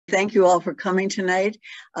thank you all for coming tonight.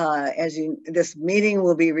 This meeting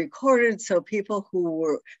will be recorded, so people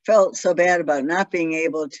who felt so bad about not being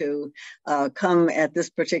able to come at this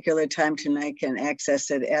particular time tonight can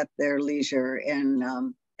access it at their leisure,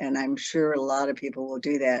 and I'm sure a lot of people will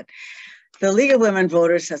do that. The League of Women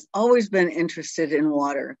Voters has always been interested in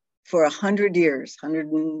water for 100 years,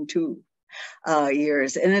 102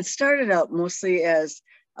 years, and it started out mostly as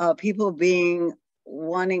people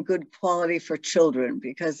wanting good quality for children,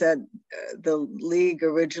 because the league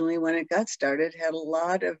originally, when it got started, had a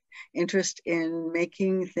lot of interest in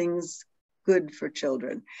making things good for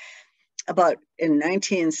children. In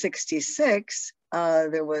 1966,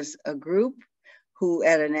 there was a group who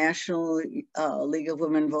at a National League of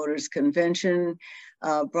Women Voters convention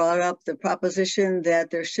brought up the proposition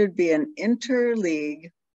that there should be an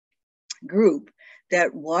interleague group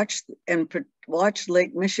that watched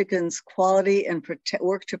Lake Michigan's quality and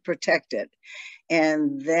work to protect it.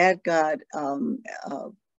 And that got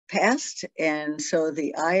passed. And so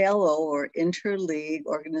the ILO, or Interleague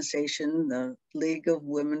Organization, the League of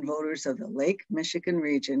Women Voters of the Lake Michigan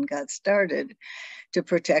region, got started to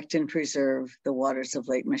protect and preserve the waters of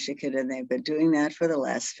Lake Michigan. And they've been doing that for the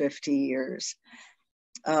last 50 years.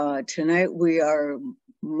 Tonight, we are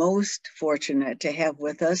most fortunate to have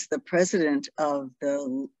with us the president of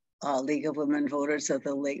the League of Women Voters of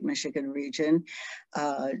the Lake Michigan region,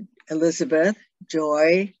 Elizabeth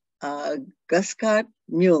Joy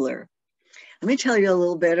Guscott-Mueller. Let me tell you a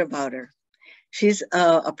little bit about her. She's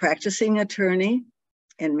a practicing attorney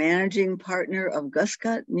and managing partner of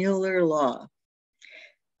Guscott-Mueller Law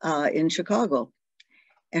in Chicago.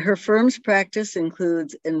 And her firm's practice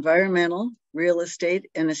includes environmental, real estate,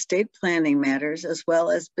 and estate planning matters, as well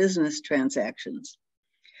as business transactions.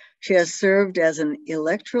 She has served as an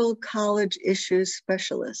electoral college issues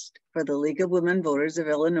specialist for the League of Women Voters of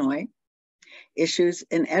Illinois, Issues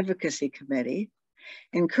and Advocacy Committee,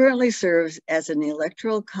 and currently serves as an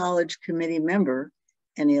Electoral College Committee member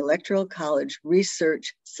and Electoral College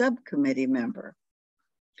Research Subcommittee member.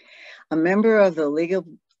 A member of the League of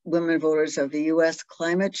Women Voters of the U.S.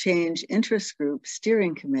 Climate Change Interest Group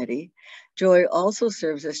Steering Committee, Joy also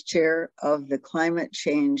serves as chair of the Climate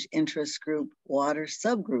Change Interest Group Water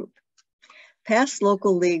Subgroup. Past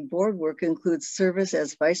local league board work includes service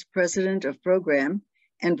as vice president of program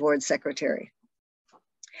and board secretary.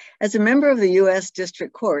 As a member of the U.S.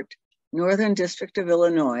 District Court, Northern District of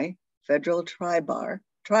Illinois, Federal Trial Bar,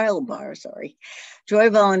 Joy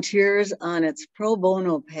volunteers on its pro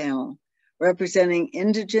bono panel representing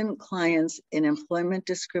indigent clients in employment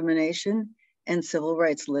discrimination and civil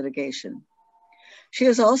rights litigation. She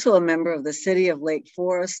is also a member of the City of Lake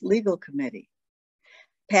Forest Legal Committee.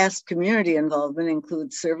 Past community involvement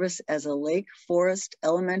includes service as a Lake Forest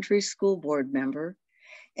Elementary School Board member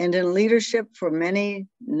and in leadership for many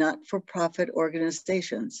not-for-profit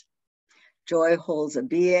organizations. Joy holds a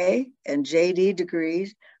BA and JD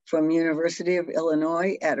degrees from University of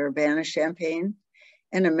Illinois at Urbana-Champaign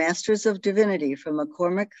and a Master's of Divinity from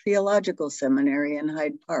McCormick Theological Seminary in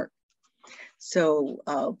Hyde Park. So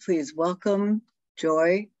please welcome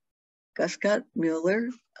Joy Guscott-Mueller,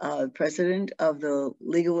 president of the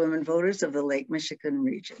League of Women Voters of the Lake Michigan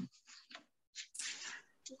region.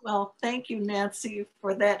 Well, thank you, Nancy,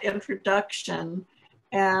 for that introduction.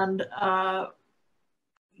 And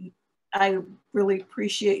I really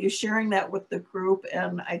appreciate you sharing that with the group.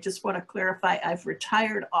 And I just want to clarify, I've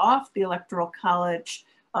retired off the Electoral College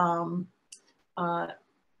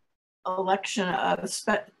election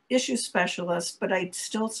issue specialist, but I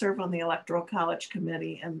still serve on the Electoral College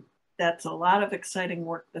Committee. And that's a lot of exciting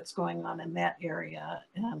work that's going on in that area.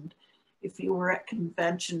 And if you were at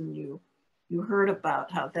convention, you heard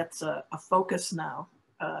about how that's a focus now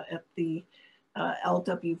at the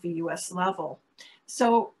LWVUS level.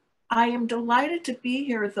 So I am delighted to be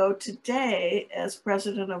here, though, today as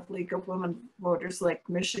president of League of Women Voters Lake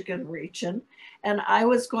Michigan region. And I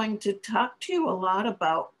was going to talk to you a lot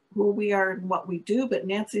about who we are and what we do, but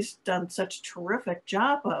Nancy's done such a terrific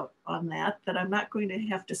job on that I'm not going to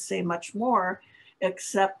have to say much more,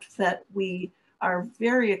 except that we are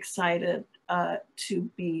very excited to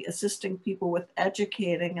be assisting people with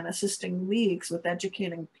educating and assisting leagues with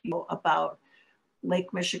educating people about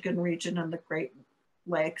Lake Michigan region and the Great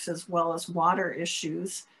Lakes, as well as water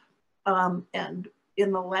issues. And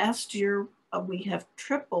in the last year, we have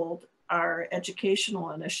tripled our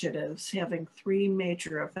educational initiatives, having 3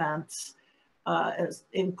 major events,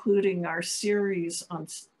 including our series on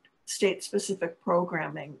state-specific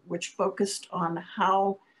programming, which focused on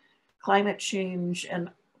how climate change and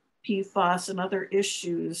PFAS and other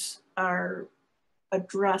issues are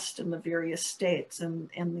addressed in the various states and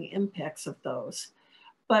the impacts of those.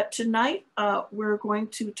 But tonight, we're going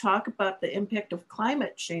to talk about the impact of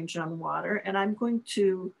climate change on water, and I'm going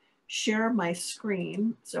to share my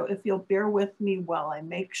screen. So if you'll bear with me while I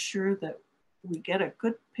make sure that we get a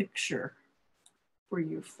good picture for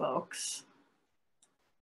you folks.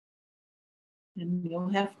 And you'll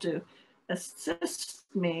have to assist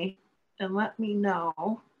me and let me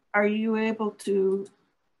know. Are you able to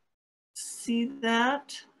see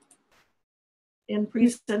that in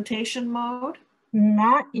presentation mode?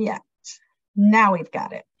 Not yet. Now we've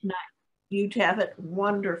got it. You'd have it.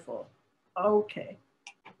 Wonderful. Okay.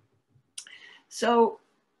 So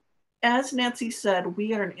as Nancy said,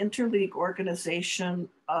 we are an interleague organization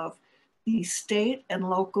of the state and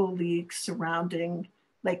local leagues surrounding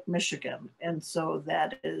Lake Michigan. And so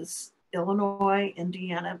that is Illinois,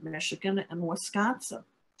 Indiana, Michigan, and Wisconsin.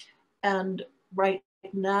 And right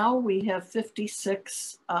now we have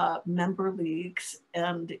 56 member leagues.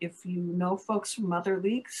 And if you know folks from other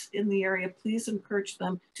leagues in the area, please encourage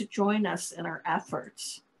them to join us in our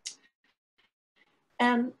efforts.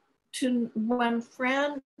 And when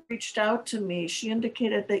Fran reached out to me, she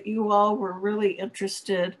indicated that you all were really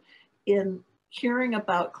interested in hearing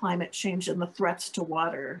about climate change and the threats to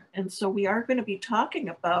water. And so we are going to be talking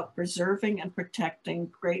about preserving and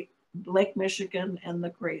protecting Lake Michigan and the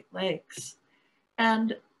Great Lakes.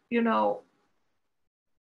 And, you know,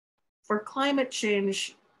 for climate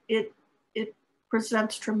change, it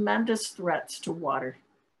presents tremendous threats to water.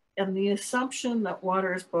 And the assumption that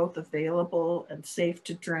water is both available and safe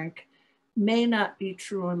to drink may not be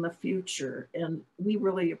true in the future. And we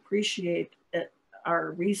really appreciate that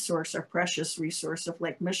our precious resource of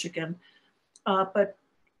Lake Michigan. But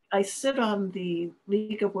I sit on the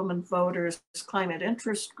League of Women Voters Climate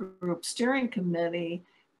Interest Group Steering Committee,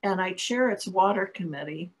 and I chair its water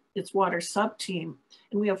committee, its water sub-team.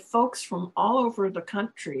 And we have folks from all over the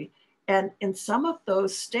country. And in some of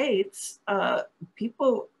those states,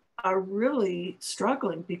 people are really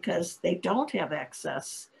struggling because they don't have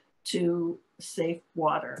access to safe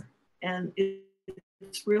water. And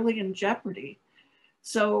it's really in jeopardy.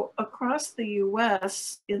 So across the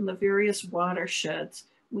US, in the various watersheds,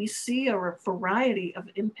 we see a variety of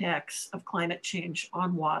impacts of climate change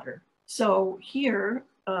on water. So here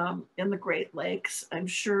in the Great Lakes, I'm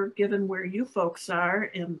sure given where you folks are,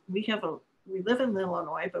 and we live in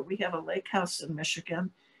Illinois, but we have a lake house in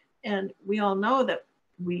Michigan. And we all know that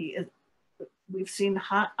we've seen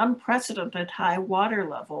unprecedented high water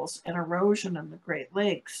levels and erosion in the Great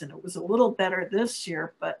Lakes. And it was a little better this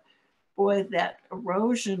year, but boy, that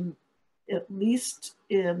erosion, at least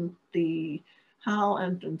in the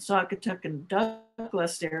Holland and Saugatuck and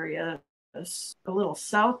Douglas area, a little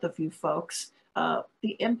south of you folks,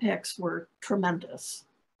 the impacts were tremendous.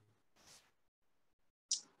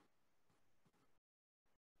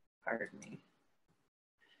 Pardon me.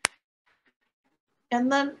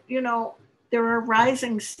 And then, you know, there are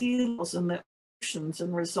rising sea levels in the oceans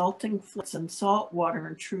and resulting floods and saltwater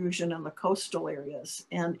intrusion in the coastal areas.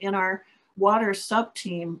 And in our water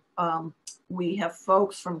sub-team, we have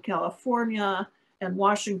folks from California and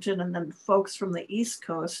Washington, and then folks from the East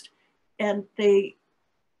Coast, and they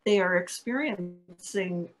are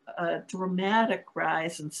experiencing a dramatic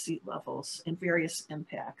rise in sea levels and various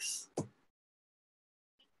impacts.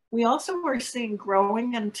 We also are seeing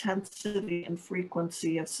growing intensity and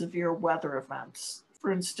frequency of severe weather events.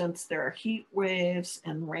 For instance, there are heat waves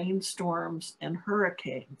and rainstorms and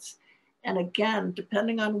hurricanes. And again,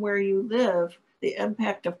 depending on where you live, the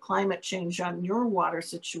impact of climate change on your water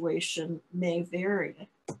situation may vary.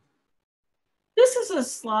 This is a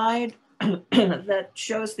slide that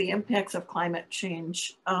shows the impacts of climate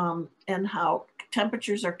change and how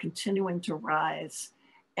temperatures are continuing to rise.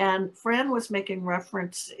 And Fran was making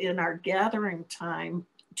reference in our gathering time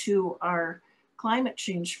to our climate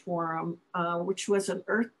change forum, which was an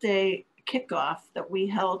Earth Day kickoff that we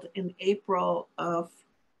held in April of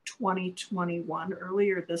 2021,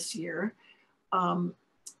 earlier this year.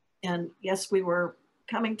 And yes, we were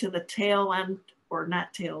coming to the tail end, or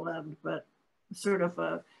not tail end, but sort of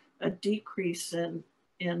a decrease in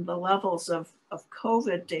the levels of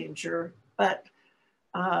COVID danger. But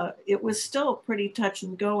it was still pretty touch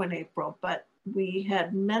and go in April, but we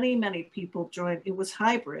had many, many people join. It was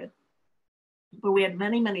hybrid, but we had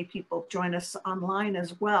many, many people join us online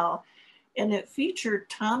as well. And it featured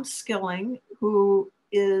Tom Skilling, who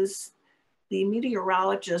is the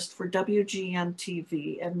meteorologist for WGN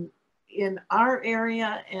TV. And in our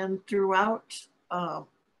area and throughout,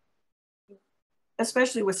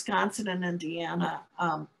 especially Wisconsin and Indiana,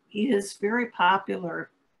 he is very popular.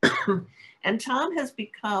 And Tom has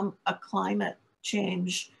become a climate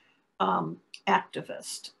change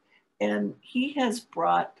activist. And he has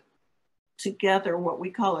brought together what we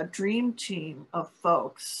call a dream team of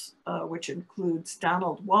folks, which includes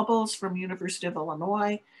Donald Wubbles from University of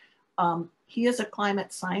Illinois. He is a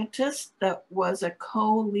climate scientist that was a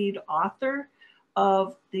co-lead author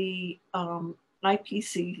of the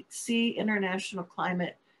IPCC International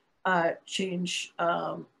Climate Change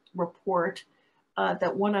report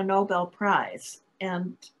that won a Nobel Prize,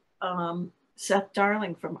 and Seth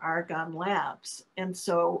Darling from Argonne Labs. And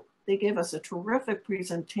so they gave us a terrific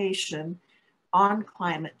presentation on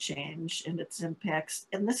climate change and its impacts.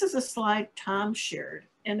 And this is a slide Tom shared,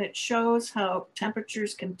 and it shows how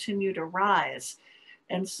temperatures continue to rise.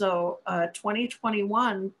 And so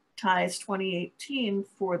 2021 ties 2018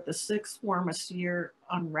 for the 6th warmest year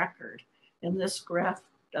on record. And this graph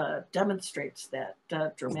demonstrates that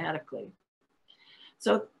dramatically.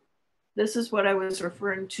 So this is what I was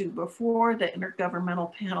referring to before. The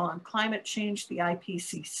Intergovernmental Panel on Climate Change, the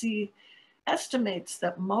IPCC, estimates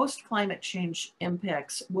that most climate change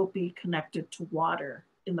impacts will be connected to water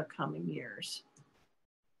in the coming years.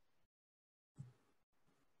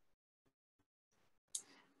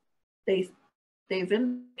 They've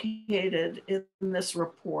indicated in this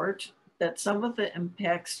report that some of the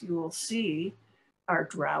impacts you will see are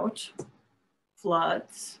drought,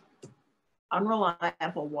 floods,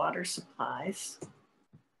 unreliable water supplies,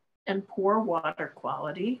 and poor water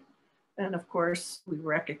quality. And of course, we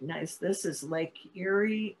recognize this as Lake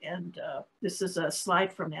Erie. And this is a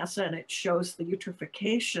slide from NASA, and it shows the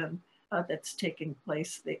eutrophication that's taking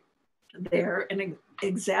place there and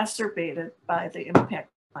exacerbated by the impact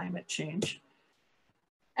of climate change.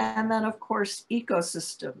 And then, of course,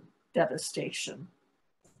 ecosystem devastation.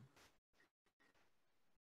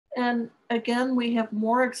 And again, we have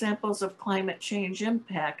more examples of climate change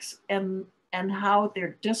impacts and how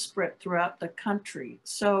they're disparate throughout the country.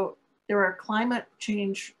 So there are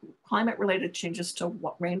climate-related changes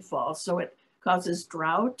to rainfall. So it causes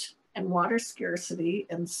drought and water scarcity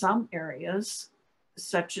in some areas,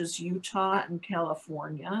 such as Utah and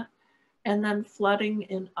California, and then flooding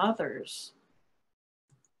in others.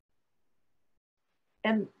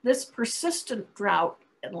 And this persistent drought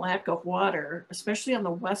and lack of water, especially on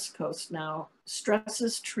the West Coast now,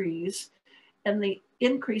 stresses trees, and the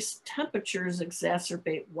increased temperatures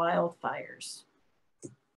exacerbate wildfires.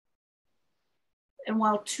 And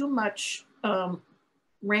while too much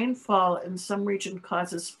rainfall in some region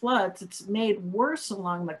causes floods, it's made worse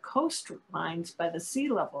along the coastlines by the sea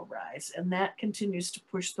level rise, and that continues to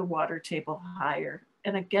push the water table higher.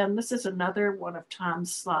 And again, this is another one of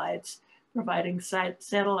Tom's slides providing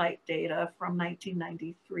satellite data from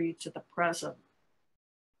 1993 to the present,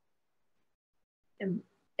 and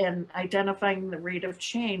identifying the rate of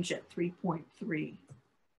change at 3.3.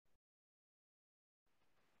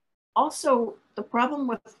 Also, the problem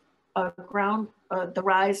with the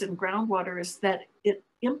rise in groundwater is that it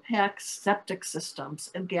impacts septic systems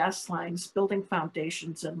and gas lines, building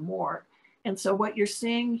foundations, and more. And so what you're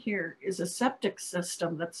seeing here is a septic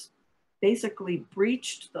system that's basically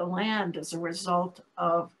breached the land as a result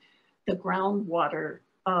of the groundwater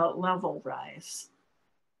level rise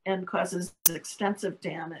and causes extensive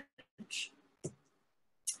damage.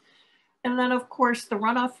 And then, of course, the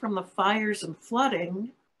runoff from the fires and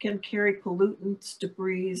flooding can carry pollutants,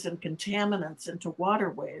 debris, and contaminants into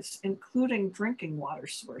waterways, including drinking water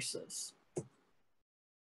sources.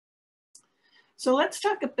 So let's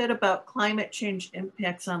talk a bit about climate change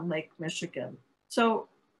impacts on Lake Michigan. So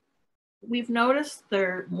we've noticed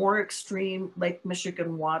there are more extreme Lake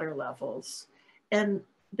Michigan water levels, and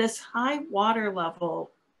this high water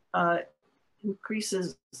level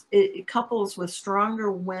it couples with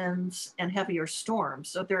stronger winds and heavier storms.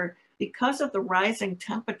 So because of the rising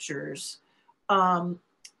temperatures,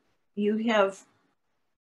 you have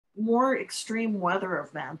more extreme weather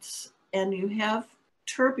events, and you have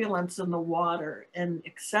turbulence in the water and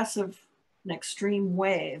excessive and extreme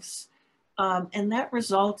waves. And that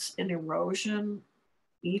results in erosion,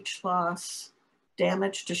 beach loss,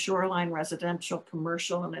 damage to shoreline residential,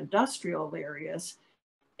 commercial, and industrial areas,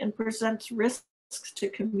 and presents risks to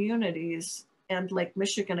communities and Lake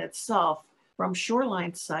Michigan itself from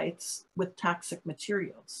shoreline sites with toxic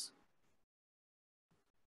materials.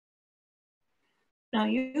 Now,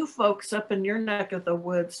 you folks up in your neck of the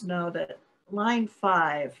woods know that Line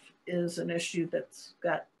 5 is an issue that's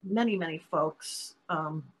got many, many folks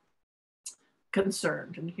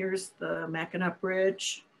concerned. And here's the Mackinac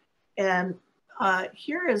Bridge. And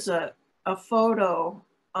here is a photo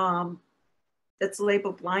that's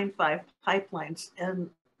labeled Line 5 pipelines. And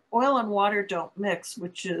Oil and Water Don't Mix,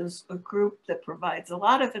 which is a group that provides a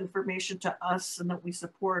lot of information to us and that we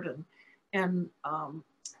support and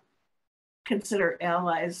consider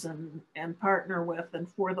allies and partner with,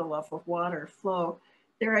 and for the love of water flow,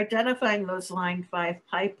 they're identifying those Line 5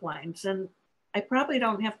 pipelines. And I probably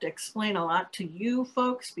don't have to explain a lot to you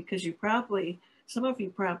folks, because you probably, some of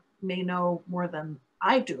you may know more than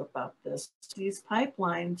I do about this. These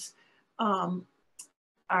pipelines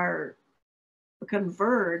are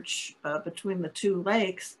converge between the two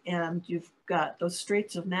lakes, and you've got those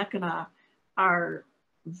Straits of Mackinac are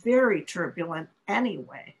very turbulent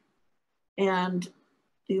anyway. And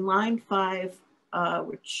the Line 5,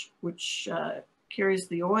 which carries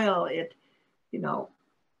the oil,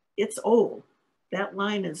 it's old. That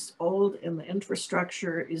line is old and the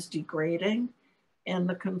infrastructure is degrading. And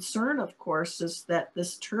the concern, of course, is that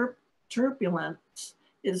this turbulence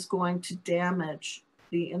is going to damage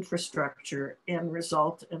the infrastructure and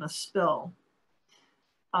result in a spill.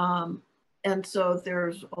 And so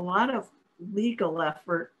there's a lot of legal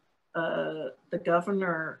effort. The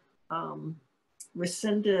governor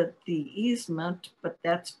rescinded the easement, but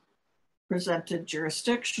that's presented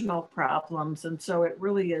jurisdictional problems. And so it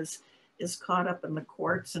really is caught up in the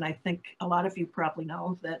courts. And I think a lot of you probably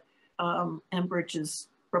know that Enbridge is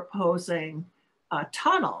proposing a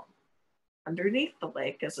tunnel underneath the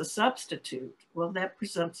lake as a substitute. Well, that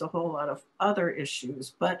presents a whole lot of other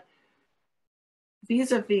issues, but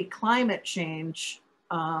vis-a-vis climate change,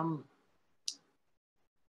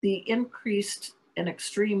 the increased and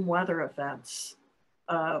extreme weather events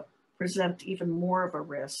present even more of a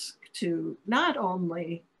risk to not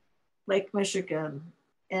only Lake Michigan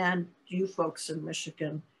and you folks in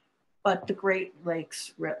Michigan, but the Great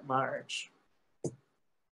Lakes writ large.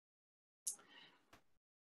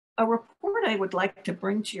 A report I would like to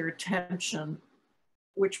bring to your attention,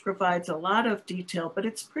 which provides a lot of detail, but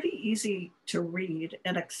it's pretty easy to read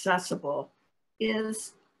and accessible,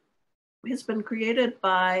 has been created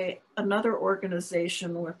by another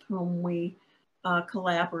organization with whom we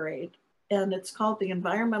collaborate, and it's called the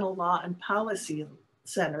Environmental Law and Policy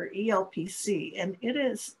Center, ELPC, and it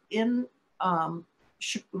is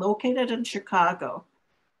located in Chicago,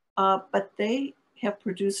 but they have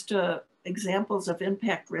produced examples of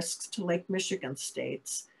impact risks to Lake Michigan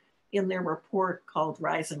states in their report called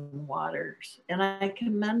Rising Waters. And I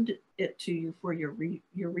commend it to you for your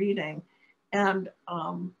reading. And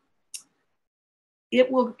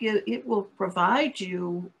it will provide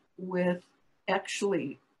you with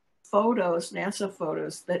actually photos, NASA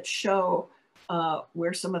photos, that show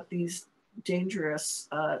where some of these dangerous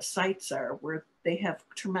sites are, where they have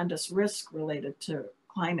tremendous risk related to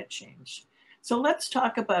climate change. So let's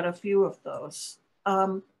talk about a few of those.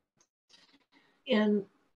 In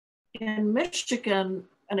Michigan,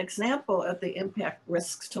 an example of the impact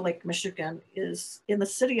risks to Lake Michigan is in the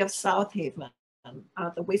city of South Haven,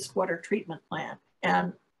 the wastewater treatment plant.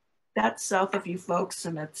 And that's south of you folks,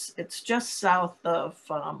 and it's just south of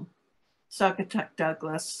Saugatuck,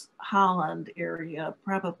 Douglas, Holland area,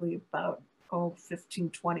 probably about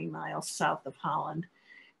 15, 20 miles south of Holland.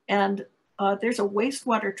 And there's a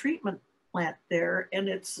wastewater treatment plant there, and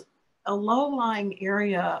it's a low-lying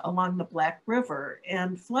area along the Black River,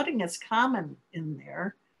 and flooding is common in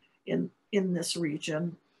there, in this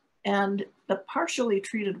region. And the partially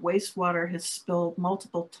treated wastewater has spilled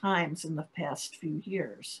multiple times in the past few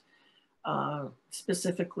years,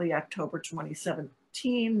 specifically October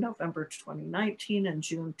 2017, November 2019, and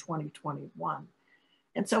June 2021.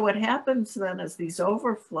 And so what happens then is these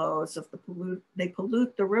overflows of they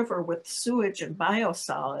pollute the river with sewage and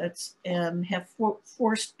biosolids, and have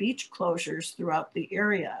forced beach closures throughout the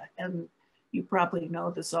area. And you probably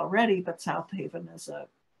know this already, but South Haven is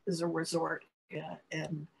a resort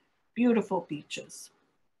and beautiful beaches.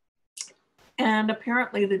 And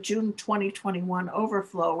apparently the June 2021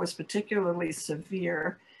 overflow was particularly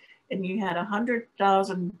severe, and you had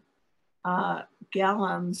 100,000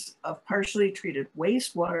 gallons of partially treated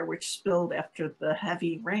wastewater which spilled after the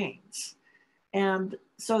heavy rains. And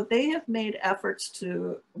so they have made efforts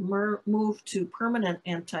to move to permanent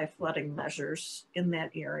anti-flooding measures in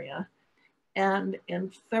that area. And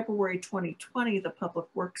in February 2020, the public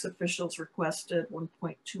works officials requested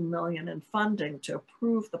 $1.2 million in funding to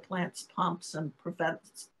improve the plant's pumps and prevent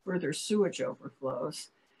further sewage overflows.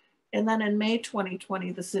 And then in May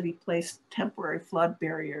 2020, the city placed temporary flood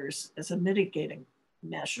barriers as a mitigating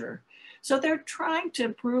measure. So they're trying to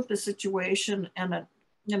improve the situation and,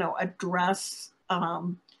 address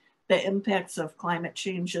the impacts of climate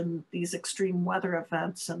change and these extreme weather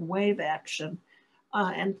events and wave action,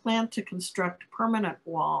 and plan to construct permanent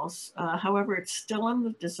walls. However, it's still in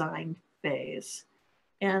the design phase,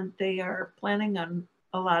 and they are planning on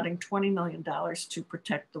allotting $20 million to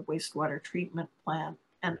protect the wastewater treatment plant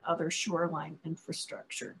and other shoreline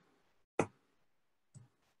infrastructure.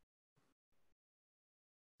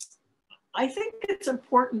 I think it's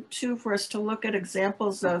important too for us to look at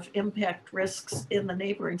examples of impact risks in the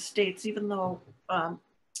neighboring states, even though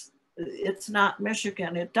it's not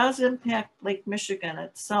Michigan. It does impact Lake Michigan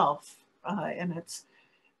itself, and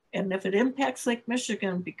if it impacts Lake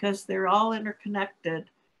Michigan, because they're all interconnected,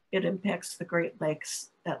 it impacts the Great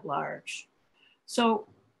Lakes at large. So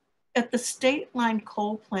at the State Line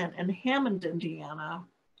Coal Plant in Hammond, Indiana,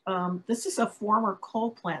 this is a former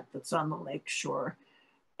coal plant that's on the lake shore.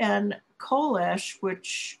 And coal ash,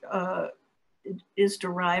 which is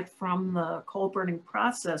derived from the coal burning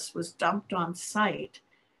process, was dumped on site.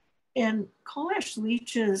 And coal ash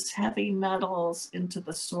leaches heavy metals into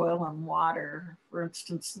the soil and water, for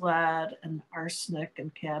instance, lead and arsenic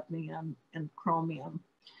and cadmium and chromium.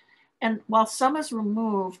 And while some is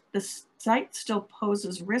removed, the site still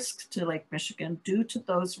poses risks to Lake Michigan due to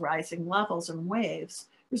those rising levels and waves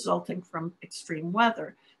resulting from extreme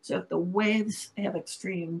weather. So if the waves have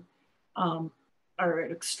are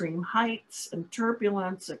at extreme heights and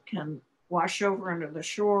turbulence, it can wash over into the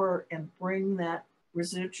shore and bring that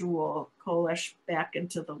residual coal ash back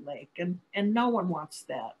into the lake. And no one wants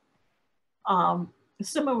that.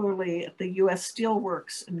 Similarly, at the U.S.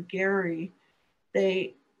 Steelworks in Gary,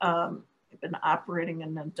 they have been operating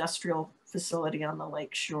an industrial facility on the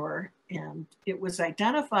lake shore, and it was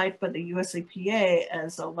identified by the US EPA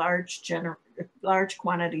as a large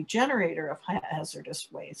quantity generator of hazardous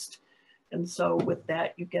waste. And so with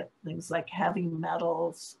that, you get things like heavy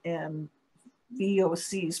metals and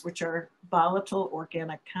VOCs, which are volatile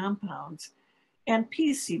organic compounds, and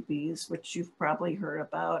PCBs, which you've probably heard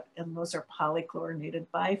about, and those are polychlorinated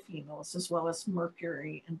biphenyls, as well as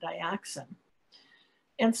mercury and dioxin.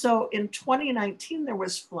 And so in 2019, there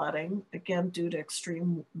was flooding, again, due to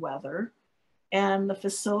extreme weather, and the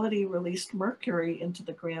facility released mercury into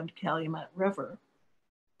the Grand Calumet River.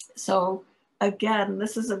 So again,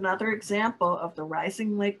 this is another example of the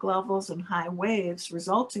rising lake levels and high waves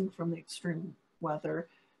resulting from the extreme weather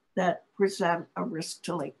that present a risk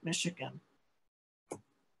to Lake Michigan.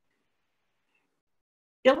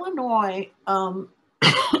 Illinois,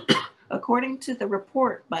 according to the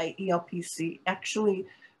report by ELPC, actually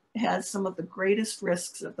has some of the greatest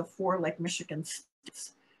risks of the 4 Lake Michigan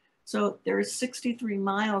states. So there is 63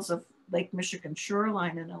 miles of Lake Michigan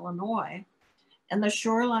shoreline in Illinois, and the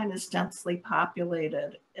shoreline is densely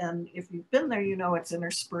populated. And if you've been there, you know it's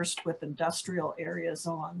interspersed with industrial areas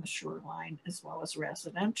along the shoreline, as well as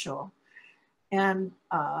residential and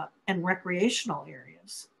recreational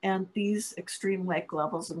areas. And these extreme lake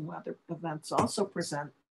levels and weather events also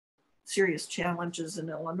present serious challenges in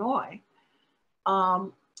Illinois.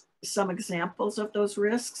 Some examples of those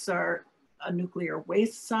risks are a nuclear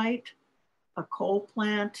waste site, a coal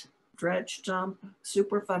plant, dredge dump,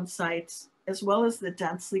 Superfund sites, as well as the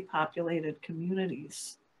densely populated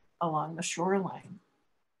communities along the shoreline.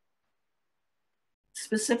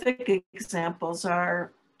 Specific examples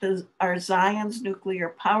are Zion's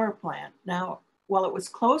nuclear power plant. Now, while it was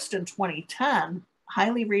closed in 2010,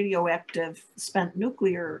 highly radioactive spent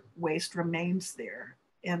nuclear waste remains there,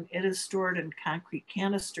 and it is stored in concrete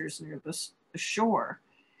canisters near the shore.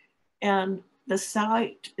 And the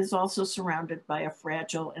site is also surrounded by a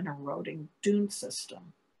fragile and eroding dune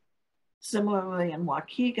system. Similarly, in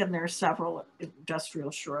Waukegan, there are several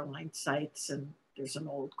industrial shoreline sites, and there's an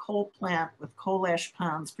old coal plant with coal ash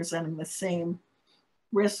ponds presenting the same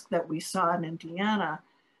risk that we saw in Indiana,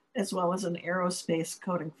 as well as an aerospace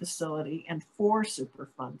coating facility and 4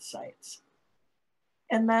 Superfund sites.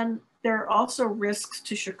 And then there are also risks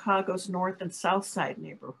to Chicago's north and south side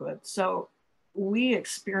neighborhoods. So we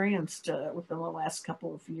experienced within the last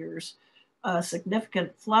couple of years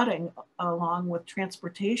significant flooding along with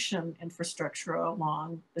transportation infrastructure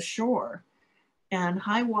along the shore. And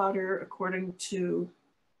high water, according to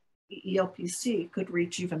ELPC, could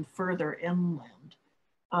reach even further inland,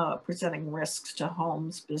 presenting risks to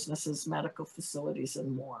homes, businesses, medical facilities,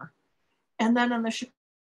 and more. And then on the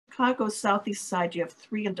Chicago southeast side, you have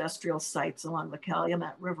 3 industrial sites along the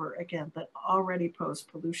Calumet River, again, that already pose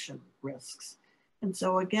pollution risks. And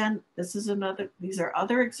so again, these are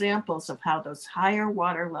other examples of how those higher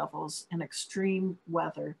water levels and extreme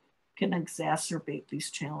weather can exacerbate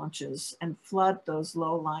these challenges and flood those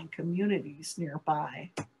low-lying communities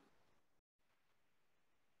nearby.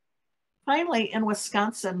 Finally, in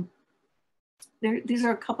Wisconsin, these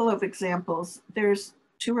are a couple of examples. There's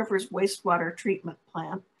Two Rivers Wastewater Treatment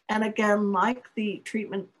Plant. And again, like the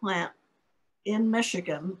treatment plant in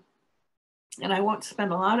Michigan, and I won't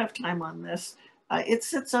spend a lot of time on this, it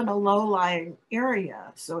sits on a low-lying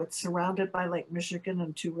area. So it's surrounded by Lake Michigan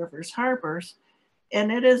and Two Rivers harbors.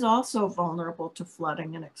 And it is also vulnerable to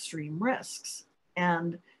flooding and extreme risks.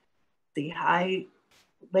 And the high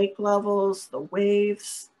lake levels, the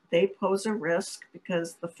waves, they pose a risk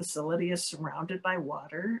because the facility is surrounded by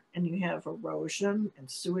water, and you have erosion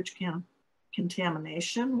and sewage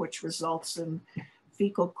contamination, which results in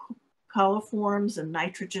fecal coliforms and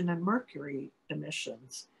nitrogen and mercury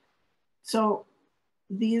emissions. So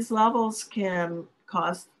these levels can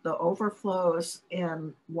cause the overflows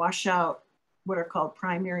and wash out what are called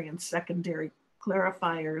primary and secondary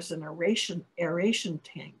clarifiers and aeration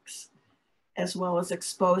tanks, as well as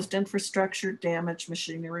exposed infrastructure, damaged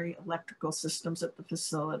machinery, electrical systems at the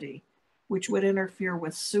facility, which would interfere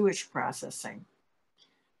with sewage processing.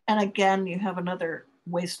 And again, you have another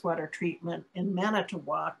wastewater treatment in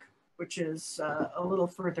Manitowoc, which is a little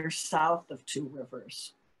further south of Two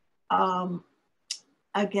Rivers.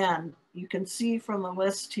 Again, you can see from the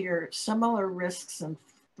list here, similar risks and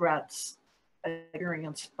threats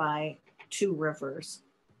experienced by Two Rivers.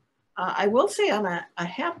 I will say on a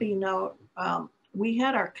happy note, we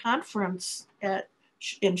had our conference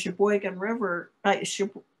in Sheboygan,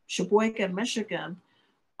 Michigan,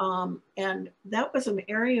 and that was an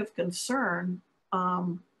area of concern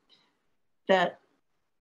that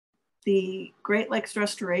the Great Lakes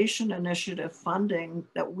Restoration Initiative funding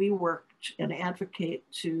that we worked and advocate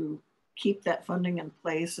to keep that funding in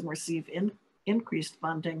place and receive increased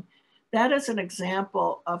funding, that is an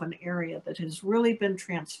example of an area that has really been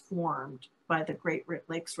transformed by the Great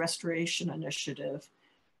Lakes Restoration Initiative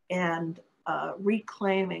and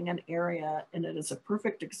reclaiming an area. And it is a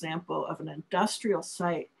perfect example of an industrial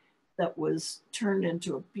site that was turned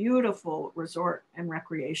into a beautiful resort and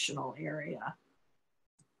recreational area.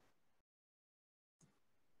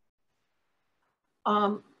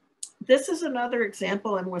 This is another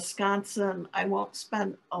example in Wisconsin. I won't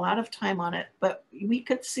spend a lot of time on it, but we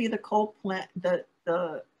could see the coal plant,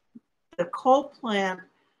 the coal plant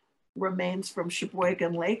remains from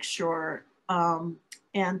Sheboygan Lakeshore,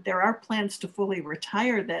 and there are plans to fully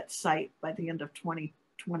retire that site by the end of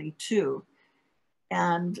 2022.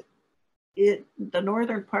 And the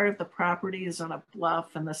northern part of the property is on a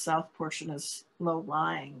bluff and the south portion is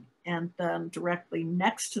low-lying. And then directly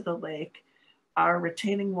next to the lake are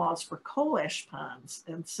retaining walls for coal ash ponds.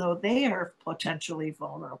 And so they are potentially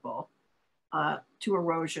vulnerable to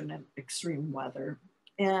erosion and extreme weather.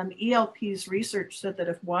 And ELP's research said that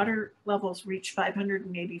if water levels reach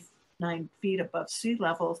 589 feet above sea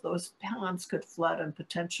level, those ponds could flood and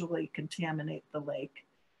potentially contaminate the lake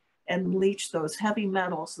and leach those heavy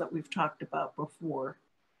metals that we've talked about before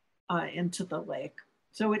into the lake.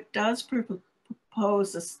 So it does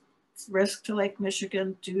pose a risk to Lake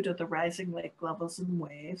Michigan due to the rising lake levels and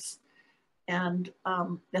waves. And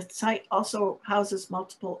the site also houses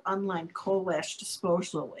multiple unlined coal ash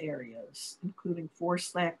disposal areas, including 4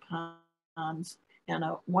 slag ponds and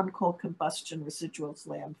one coal combustion residuals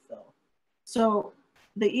landfill. So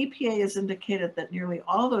the EPA has indicated that nearly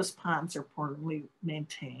all those ponds are poorly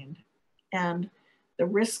maintained, and the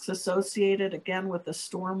risks associated again with the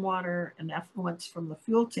stormwater and effluents from the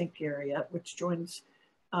fuel tank area, which joins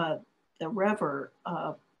the river,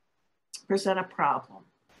 present a problem.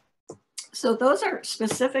 So those are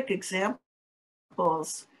specific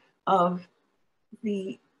examples of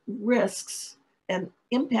the risks and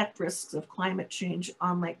impact risks of climate change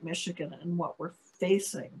on Lake Michigan and what we're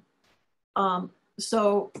facing.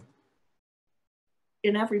 So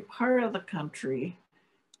in every part of the country,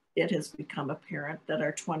 it has become apparent that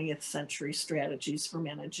our 20th century strategies for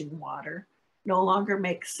managing water no longer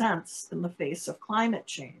make sense in the face of climate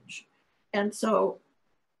change. And so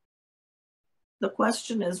the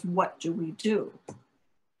question is, what do we do?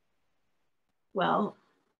 Well,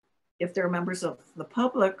 if there are members of the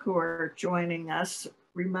public who are joining us,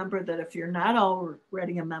 remember that if you're not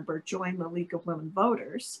already a member, join the League of Women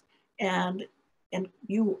Voters. And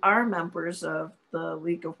you are members of the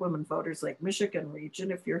League of Women Voters Lake Michigan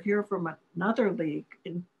region. If you're here from another league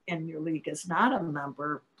and your league is not a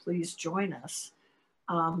member, please join us.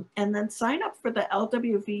 And then sign up for the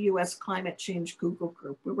LWVUS Climate Change Google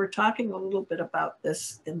group. We were talking a little bit about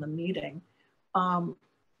this in the meeting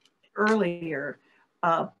earlier,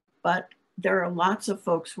 but there are lots of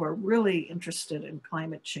folks who are really interested in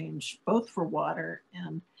climate change, both for water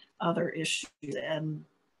and other issues. And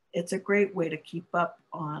it's a great way to keep up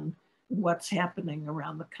on what's happening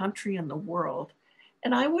around the country and the world.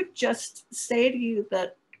 And I would just say to you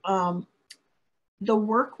that the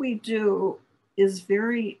work we do is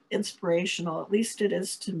very inspirational, at least it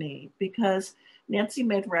is to me, because Nancy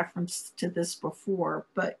made reference to this before,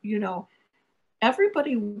 but you know,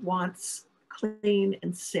 everybody wants clean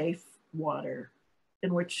and safe water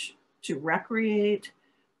in which to recreate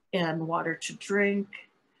and water to drink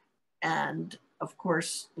and of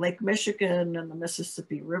course, Lake Michigan and the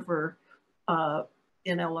Mississippi River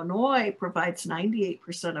in Illinois provides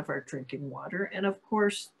 98% of our drinking water. And of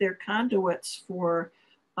course, they're conduits for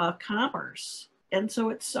commerce. And so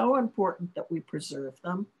it's so important that we preserve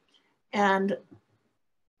them. And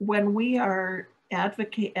when we are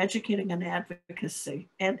educating and advocacy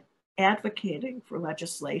and advocating for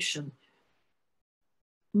legislation,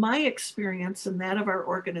 my experience and that of our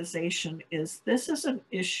organization is this is an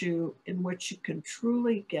issue in which you can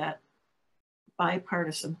truly get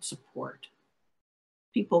bipartisan support.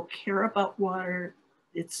 People care about water.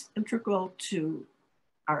 It's integral to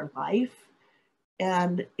our life.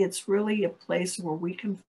 And it's really a place where we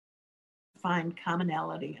can find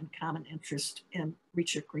commonality and common interest and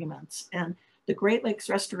reach agreements. And the Great Lakes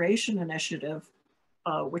Restoration Initiative,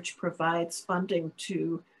 which provides funding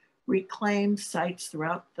to reclaim sites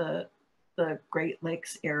throughout the Great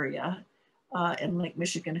Lakes area, and Lake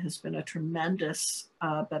Michigan has been a tremendous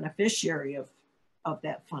beneficiary of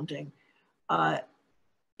that funding,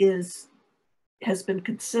 has been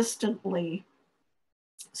consistently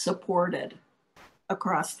supported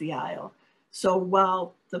across the aisle. So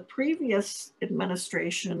while the previous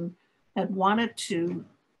administration had wanted to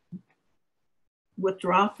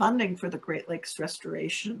withdraw funding for the Great Lakes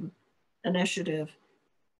Restoration Initiative,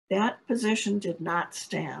 that position did not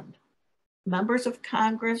stand. Members of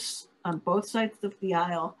Congress on both sides of the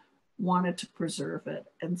aisle wanted to preserve it.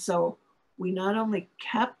 And so we not only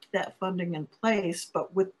kept that funding in place,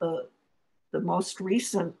 but with the most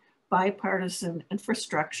recent Bipartisan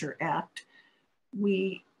Infrastructure Act,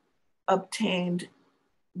 we obtained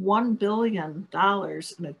 $1 billion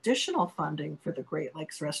in additional funding for the Great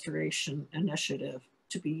Lakes Restoration Initiative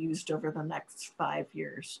to be used over the next 5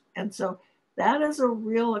 years. And so that is a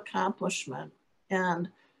real accomplishment. And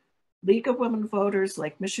League of Women Voters,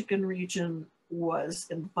 Lake Michigan region, was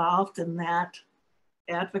involved in that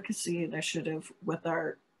advocacy initiative with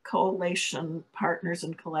our coalition partners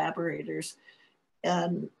and collaborators,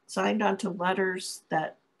 and signed on to letters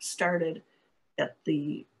that started at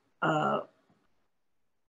the BOM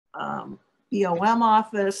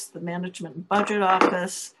office, the Management and Budget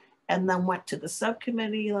office, and then went to the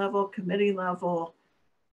subcommittee level, committee level,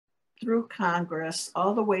 through Congress,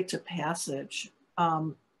 all the way to passage,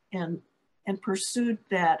 and pursued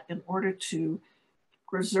that in order to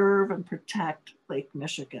preserve and protect Lake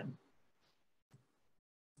Michigan.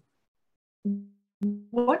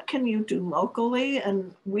 What can you do locally?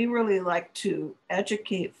 And we really like to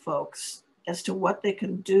educate folks as to what they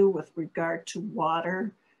can do with regard to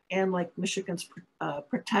water and Lake Michigan's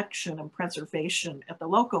protection and preservation at the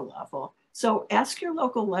local level. So ask your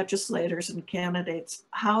local legislators and candidates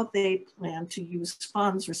how they plan to use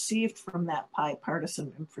funds received from that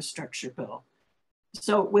bipartisan infrastructure bill.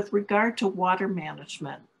 So with regard to water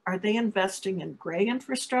management, are they investing in gray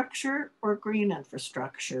infrastructure or green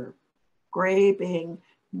infrastructure? Gray being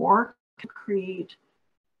more concrete,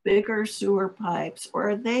 bigger sewer pipes,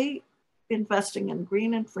 or are they investing in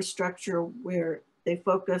green infrastructure where they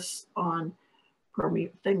focus on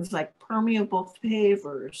things like permeable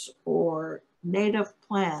pavers or native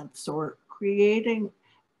plants, or creating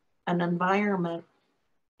an environment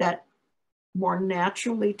that more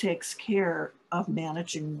naturally takes care of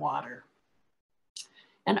managing water?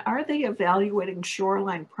 And are they evaluating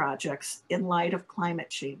shoreline projects in light of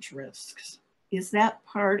climate change risks? Is that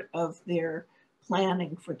part of their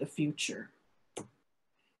planning for the future?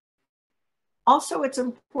 Also, it's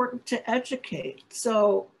important to educate.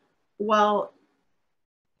 So while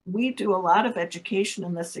we do a lot of education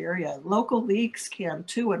in this area, local leagues can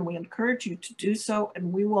too, and we encourage you to do so,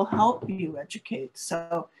 and we will help you educate.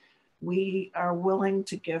 So we are willing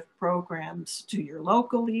to give programs to your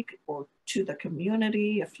local league or to the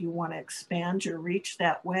community if you want to expand your reach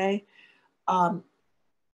that way.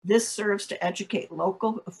 This serves to educate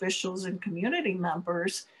local officials and community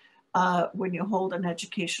members when you hold an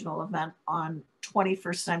educational event on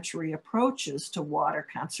 21st century approaches to water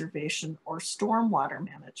conservation or stormwater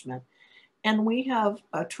management. And we have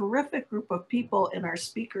a terrific group of people in our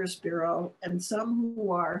Speakers Bureau, and some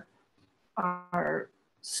who are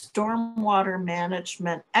stormwater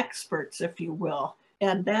management experts, if you will.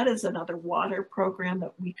 And that is another water program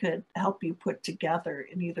that we could help you put together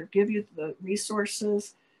and either give you the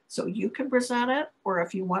resources so you can present it, or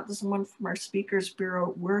if you want someone from our Speakers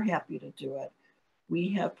Bureau, we're happy to do it. We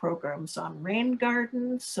have programs on rain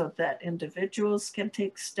gardens so that individuals can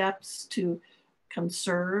take steps to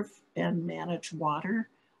conserve and manage water.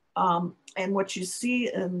 And what you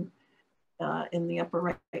see in the upper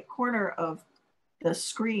right corner of the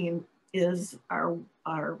screen is our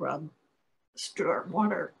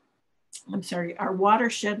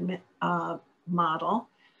watershed model,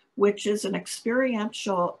 which is an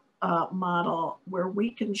experiential model where we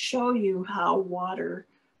can show you how water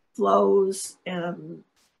flows and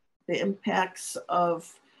the impacts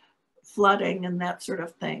of flooding and that sort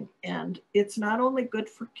of thing. And it's not only good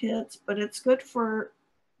for kids, but it's good for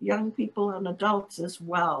young people and adults as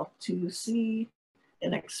well to see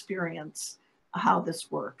and experience how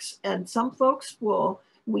this works. And some folks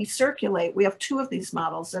we circulate, we have 2 of these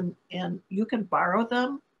models, and you can borrow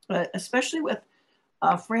them, but especially with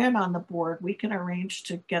Fran on the board, we can arrange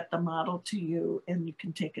to get the model to you and you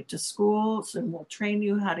can take it to schools and we'll train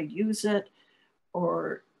you how to use it.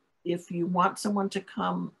 Or if you want someone to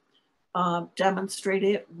come demonstrate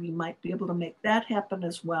it, we might be able to make that happen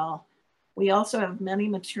as well. We also have many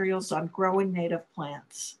materials on growing native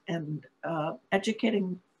plants and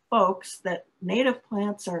educating folks that native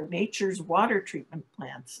plants are nature's water treatment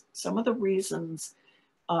plants. Some of the reasons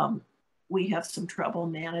we have some trouble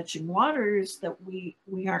managing water is that we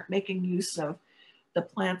aren't making use of the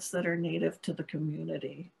plants that are native to the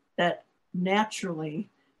community that naturally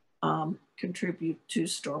contribute to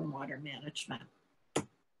stormwater management.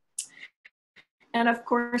 And of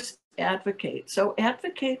course, advocate. So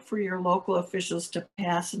advocate for your local officials to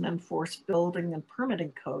pass and enforce building and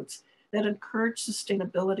permitting codes that encourage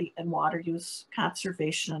sustainability and water use,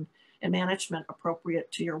 conservation, and management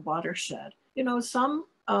appropriate to your watershed. You know, some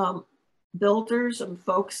builders and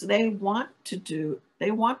folks, they want to do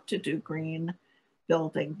green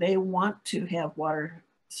building. They want to have water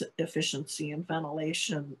efficiency and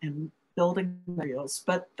ventilation and building materials,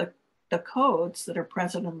 but the codes that are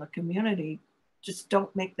present in the community just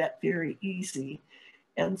don't make that very easy.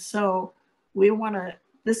 And so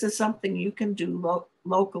this is something you can do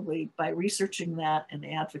locally by researching that and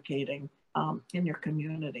advocating in your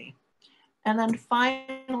community. And then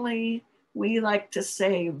finally, we like to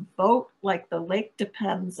say, vote like the lake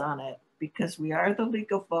depends on it, because we are the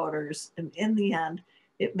League of Voters. And in the end,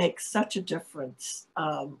 it makes such a difference.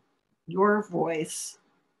 Your voice,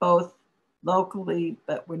 both locally,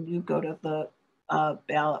 but when you go to the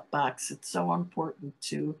ballot box, it's so important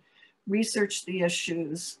to research the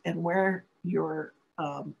issues and where your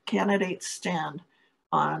candidates stand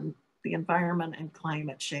on the environment and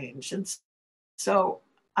climate change. And so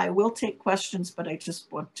I will take questions, but I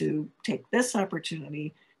just want to take this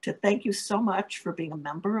opportunity to thank you so much for being a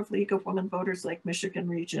member of League of Women Voters Lake Michigan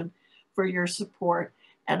Region, for your support,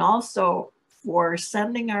 and also for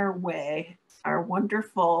sending our way our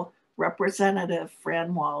wonderful Representative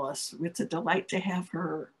Fran Wallace. It's a delight to have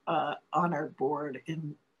her on our board,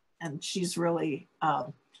 and she's really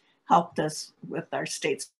helped us with our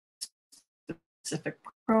state-specific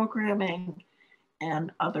programming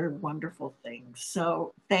and other wonderful things.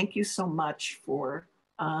 So thank you so much for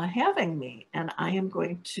having me. And I am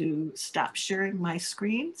going to stop sharing my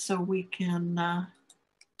screen so we can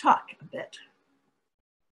talk a bit.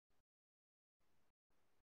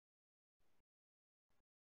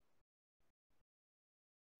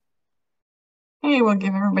 Hey, we'll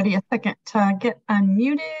give everybody a second to get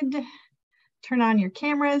unmuted. Turn on your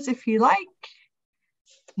cameras if you like,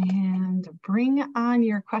 and bring on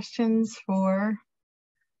your questions for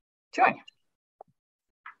Joy.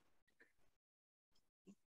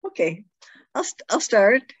 Okay, I'll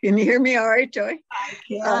start. Can you hear me all right, Joy? I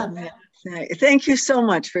can. Thank you so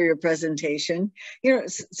much for your presentation. You know,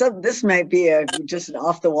 so this might be just an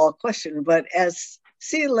off-the-wall question, but as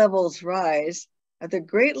sea levels rise, are the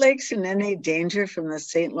Great Lakes in any danger from the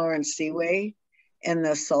St. Lawrence Seaway and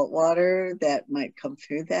the salt water that might come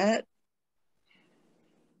through that?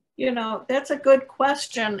 You know, that's a good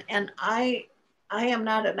question, and I am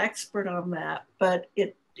not an expert on that, but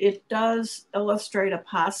it does illustrate a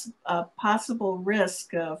possible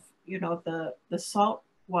risk of, you know, the salt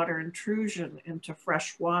water intrusion into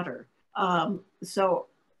fresh water. So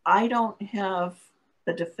I don't have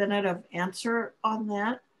the definitive answer on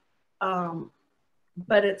that,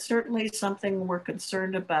 but it's certainly something we're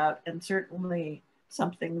concerned about, and certainly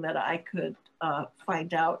something that I could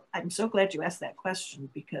find out. I'm so glad you asked that question,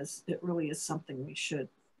 because it really is something we should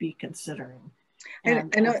be considering.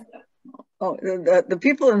 And I know, the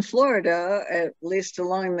people in Florida, at least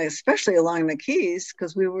especially along the Keys,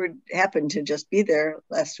 because we happened to just be there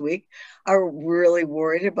last week, are really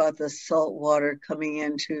worried about the salt water coming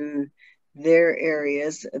into their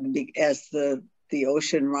areas as the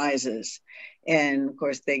ocean rises. And of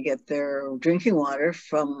course, they get their drinking water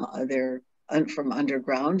from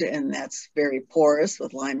underground, and that's very porous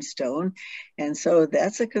with limestone. And so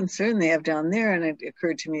that's a concern they have down there. And it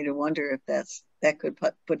occurred to me to wonder if that could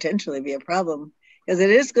potentially be a problem, because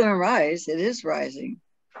it is going to rise. It is rising.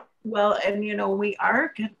 Well, and you know, we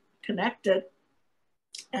are connected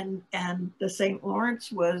and the St.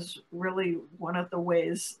 Lawrence was really one of the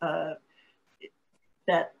ways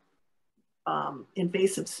that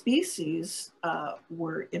invasive species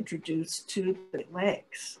were introduced to the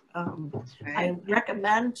lakes. Right. I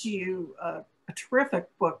recommend to you a terrific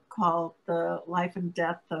book called The Life and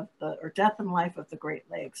Death of the, or Death and Life of the Great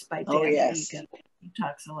Lakes by Dan Egan. He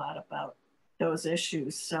talks a lot about those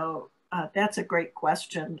issues. So that's a great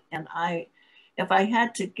question. And if I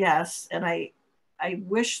had to guess, and I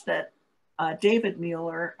wish that David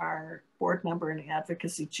Mueller, our board member and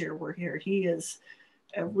advocacy chair, were here. He is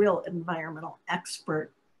a real environmental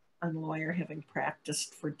expert and lawyer, having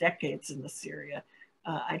practiced for decades in this area.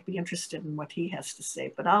 I'd be interested in what he has to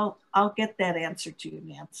say, but I'll get that answer to you,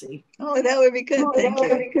 Nancy. Oh, that would be good. Thank you.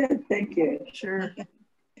 That would be good. Thank you. Sure.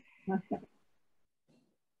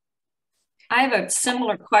 I have a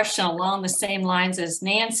similar question along the same lines as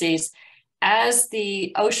Nancy's. As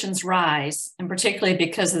the oceans rise, and particularly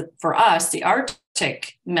because for us, the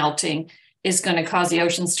Arctic melting is going to cause the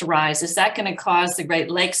oceans to rise, is that going to cause the Great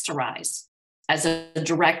Lakes to rise as a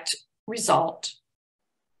direct result?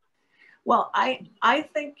 Well, I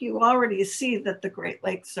think you already see that the Great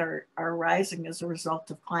Lakes are rising as a result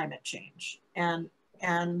of climate change. And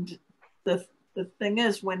the thing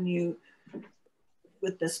is, when you,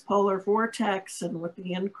 with this polar vortex and with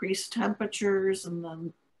the increased temperatures and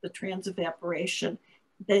then the transevaporation,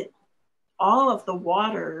 that all of the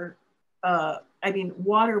water,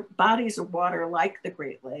 water, bodies of water like the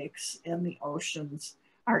Great Lakes and the oceans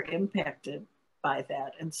are impacted by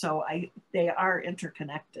that. And so they are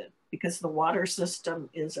interconnected because the water system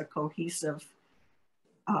is a cohesive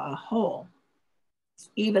whole,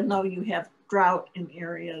 even though you have drought in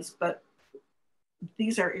areas, but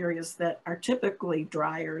these are areas that are typically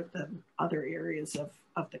drier than other areas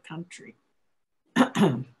of the country.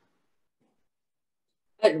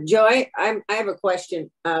 Joy, I have a question.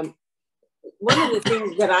 One of the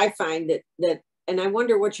things that I find that, and I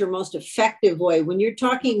wonder what's your most effective way when you're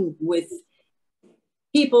talking with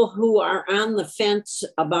people who are on the fence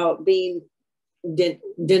about being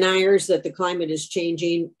deniers that the climate is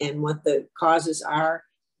changing and what the causes are.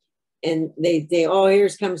 And they oh, here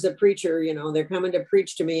comes the preacher, you know, they're coming to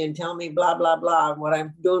preach to me and tell me blah, blah, blah, what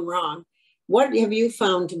I'm doing wrong. What have you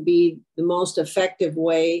found to be the most effective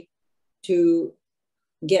way to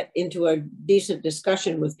get into a decent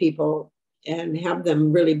discussion with people and have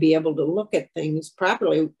them really be able to look at things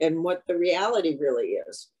properly and what the reality really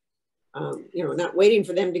is? You know, not waiting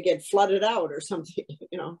for them to get flooded out or something,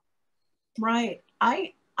 you know. Right.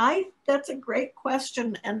 That's a great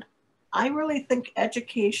question. And I really think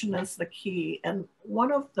education is the key. And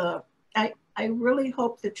one of the, I really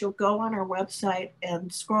hope that you'll go on our website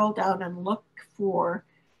and scroll down and look for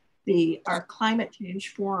our climate change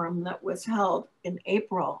forum that was held in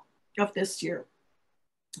April of this year.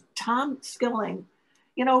 Tom Skilling,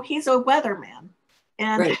 you know, he's a weatherman,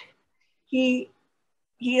 and right. he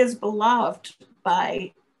is beloved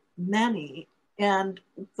by many. And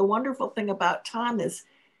the wonderful thing about Tom is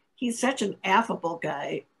he's such an affable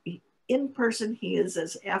guy. In person, he is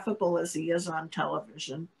as affable as he is on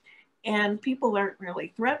television, and people aren't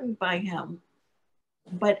really threatened by him,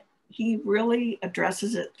 but he really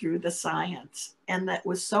addresses it through the science. And that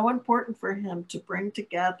was so important for him to bring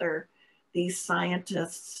together these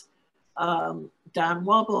scientists, Don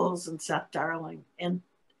Wubbles and Seth Darling. And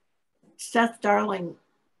Seth Darling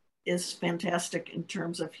is fantastic in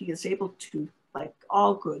terms of he is able to, like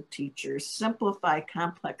all good teachers, simplify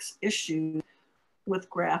complex issues with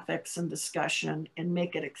graphics and discussion and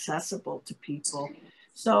make it accessible to people.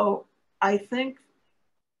 So I think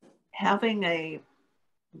having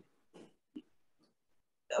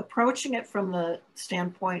approaching it from the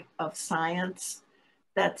standpoint of science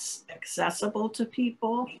that's accessible to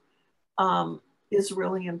people is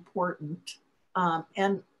really important.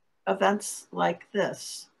 And events like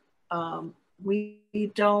this,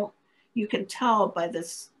 you can tell by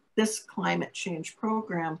this climate change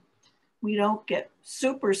program, we don't get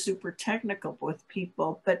super technical with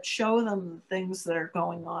people, but show them the things that are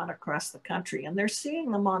going on across the country, and they're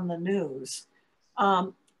seeing them on the news.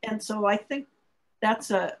 And so I think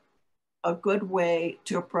that's a good way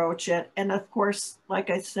to approach it. And of course,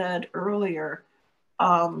 like I said earlier,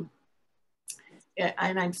 and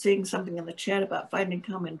I'm seeing something in the chat about finding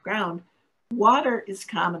common ground, water is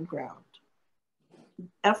common ground.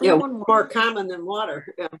 Everyone more common than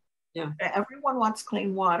water. Yeah. Everyone wants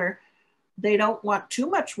clean water. They don't want too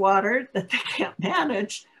much water that they can't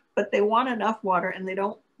manage, but they want enough water, and they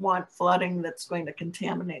don't want flooding that's going to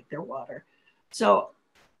contaminate their water. So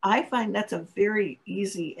I find that's a very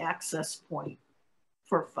easy access point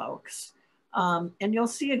for folks. And you'll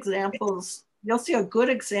see examples you'll see a good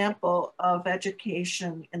example of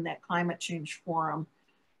education in that climate change forum.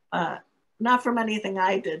 Not from anything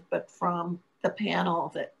I did, but from the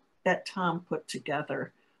panel that Tom put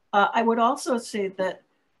together. I would also say that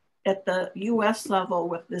at the US level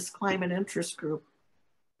with this climate interest group,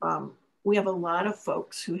 we have a lot of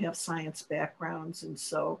folks who have science backgrounds. And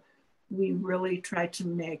so we really try to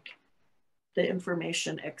make the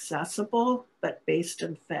information accessible, but based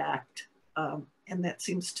in fact. And that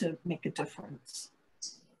seems to make a difference.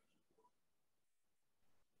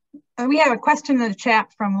 We have a question in the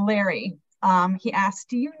chat from Larry. He asked,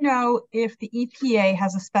 do you know if the EPA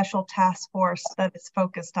has a special task force that is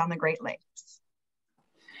focused on the Great Lakes?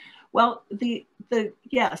 Well,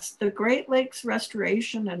 yes, the Great Lakes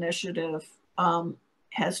Restoration Initiative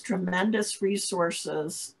has tremendous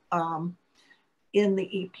resources in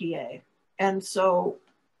the EPA. And so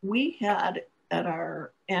we had at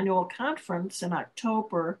our annual conference in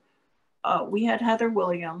October, we had Heather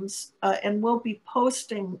Williams, and we'll be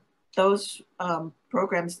posting those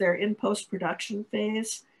programs. They're in post-production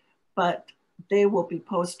phase, but they will be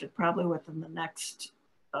posted probably within the next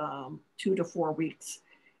 2 to 4 weeks.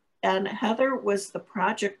 And Heather was the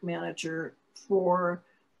project manager for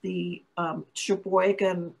the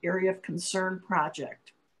Sheboygan Area of Concern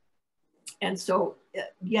project. And so,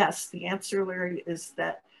 yes, the answer, Larry, is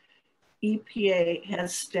that EPA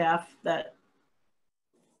has staff that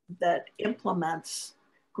implements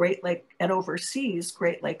Great Lake and oversees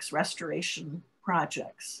Great Lakes restoration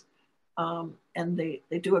projects. And they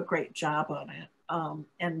do a great job on it.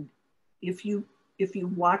 And if you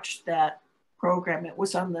watch that program, it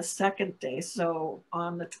was on the second day. So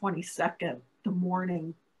on the 22nd, the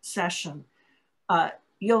morning session,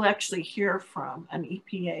 you'll actually hear from an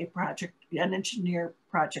EPA an engineer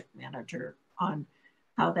project manager on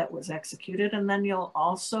how that was executed. And then you'll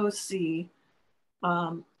also see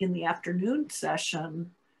in the afternoon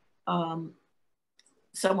session,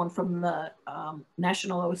 someone from the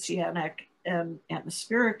National Oceanic and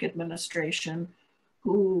Atmospheric Administration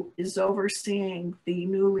who is overseeing the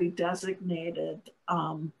newly designated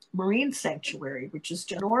marine sanctuary, which is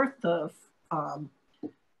just north of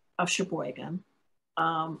Sheboygan.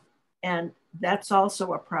 And that's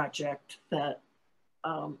also a project that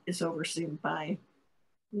is overseen by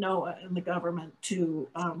NOAA and the government to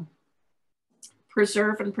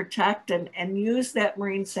preserve and protect and use that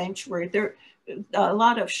marine sanctuary. There are a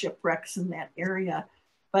lot of shipwrecks in that area,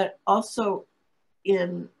 but also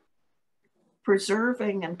in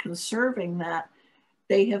preserving and conserving that,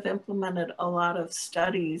 they have implemented a lot of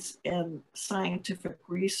studies and scientific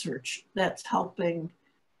research that's helping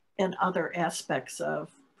in other aspects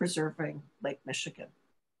of preserving Lake Michigan.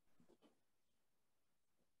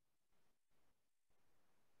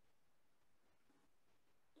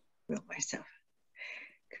 Myself.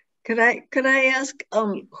 Could I ask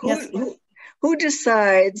Yes. who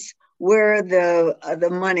decides where the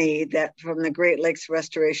money that from the Great Lakes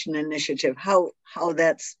Restoration Initiative, how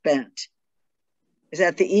that's spent? Is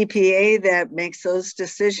that the EPA that makes those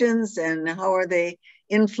decisions, and how are they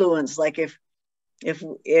influenced? Like if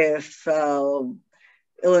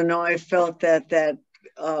Illinois felt that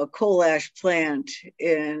coal ash plant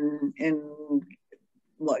in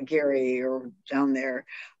Gary or down there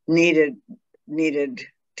needed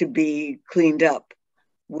to be cleaned up,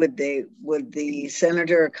 would the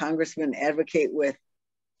senator or congressman advocate with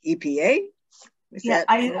EPA?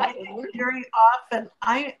 I very often,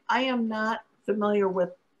 I am not familiar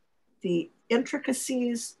with the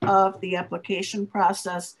intricacies of the application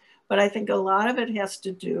process, but I think a lot of it has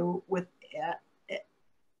to do with,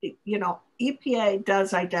 EPA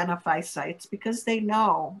does identify sites because they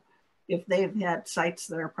know if they've had sites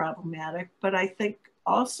that are problematic, but I think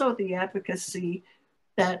also the advocacy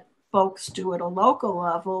that folks do at a local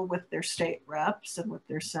level with their state reps and with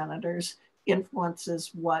their senators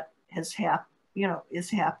influences what is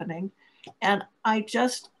happening. And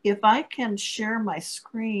if I can share my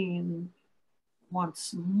screen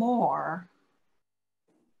once more,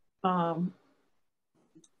 I'm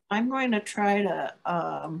going to try to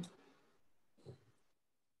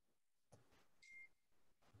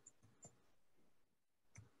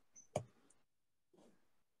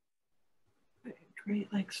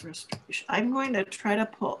Great Lakes Restoration. I'm going to try to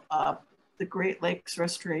pull up the Great Lakes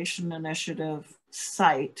Restoration Initiative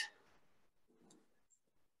site.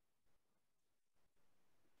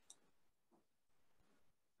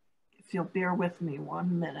 If you'll bear with me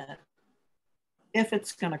 1 minute, if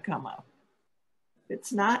it's going to come up. If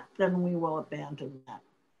it's not, then we will abandon that.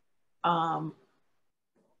 I'm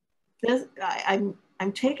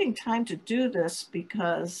taking time to do this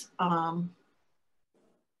because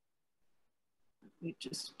we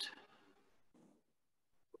just,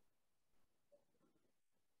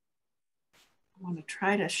 want to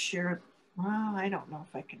try to share. Well, I don't know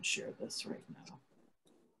if I can share this right now.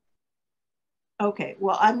 Okay,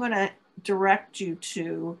 well, I'm going to direct you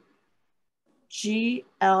to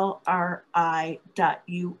glri.us.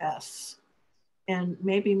 And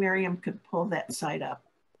maybe Miriam could pull that site up.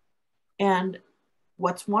 And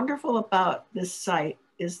what's wonderful about this site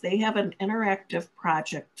is they have an interactive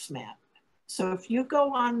projects map. So if you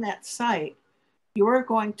go on that site, you're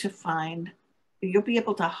going to find, you'll be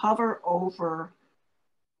able to hover over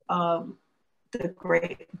the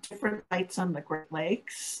different sites on the Great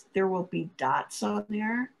Lakes. There will be dots on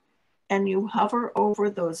there, and you hover over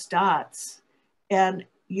those dots and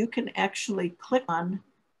you can actually click on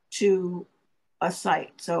to a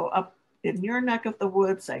site. So up in your neck of the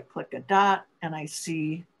woods, I click a dot and I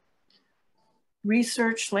see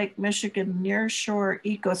research Lake Michigan nearshore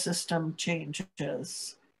ecosystem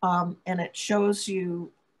changes. And it shows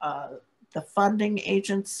you the funding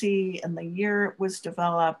agency and the year it was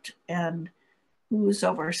developed and who's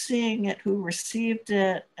overseeing it, who received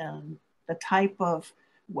it, and the type of,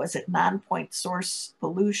 was it non-point source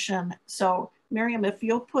pollution? So Miriam, if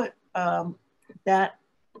you'll put that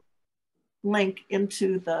link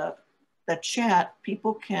into the chat,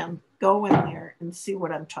 people can go in there and see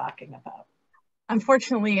what I'm talking about.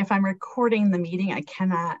 Unfortunately, if I'm recording the meeting, I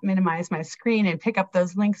cannot minimize my screen and pick up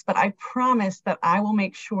those links, but I promise that I will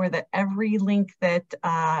make sure that every link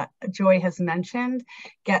that Joy has mentioned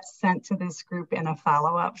gets sent to this group in a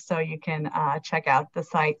follow-up so you can check out the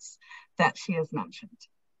sites that she has mentioned.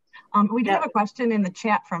 We do have a question in the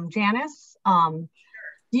chat from Janice. Do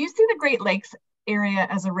you see the Great Lakes area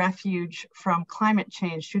as a refuge from climate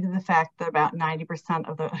change due to the fact that about 90%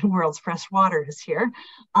 of the world's fresh water is here?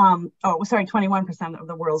 21% of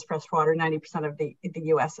the world's fresh water, 90% of the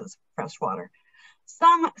US's fresh water.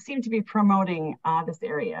 Some seem to be promoting this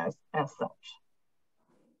area as such.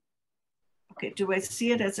 Okay, do I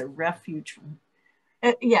see it as a refuge?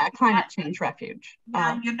 Yeah, climate change refuge.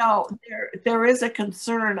 You know, there is a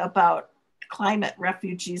concern about climate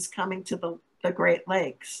refugees coming to the Great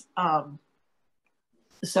Lakes.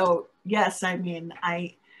 So yes, I mean,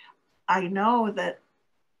 I know that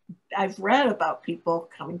I've read about people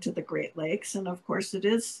coming to the Great Lakes, and of course it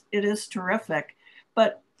is terrific,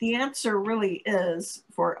 but the answer really is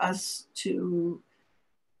for us to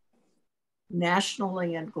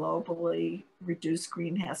nationally and globally reduce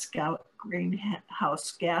greenhouse gas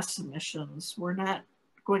emissions. We're not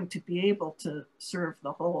going to be able to serve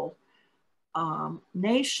the whole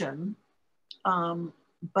nation,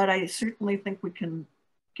 but I certainly think we can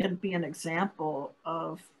be an example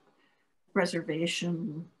of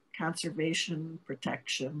preservation, conservation,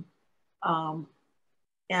 protection.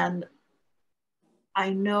 And I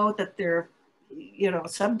know that there, you know,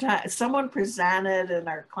 sometimes someone presented in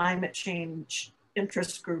our climate change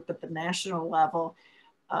interest group at the national level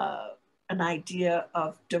an idea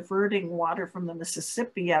of diverting water from the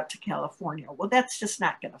Mississippi out to California. Well, that's just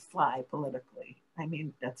not going to fly politically. I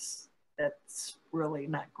mean, that's really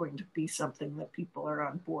not going to be something that people are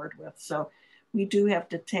on board with. So we do have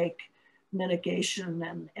to take mitigation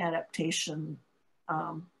and adaptation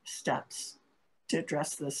steps to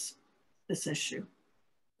address this issue.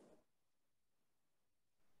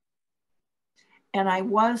 And I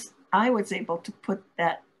was able to put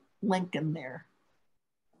that link in there,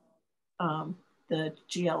 the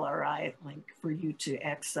GLRI link, for you to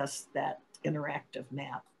access that interactive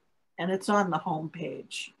map. And it's on the home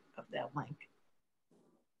page of that link.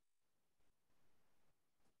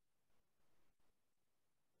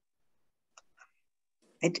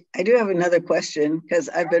 I do have another question because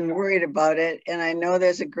I've been worried about it, and I know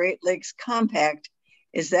there's a Great Lakes Compact.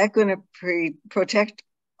 Is that going to protect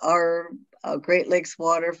our Great Lakes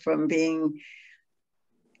water from being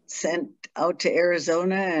sent out to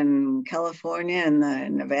Arizona and California and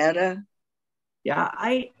Nevada? Yeah,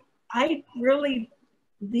 I really,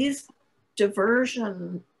 these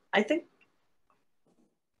diversion, I think,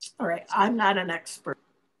 all right, I'm not an expert,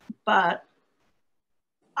 but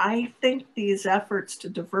I think these efforts to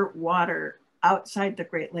divert water outside the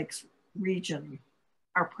Great Lakes region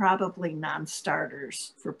are probably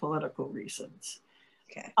non-starters for political reasons.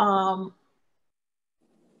 Okay.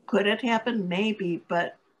 Could it happen? Maybe,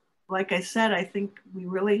 but like I said, I think we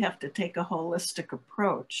really have to take a holistic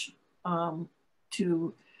approach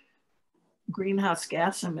to greenhouse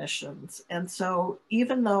gas emissions. And so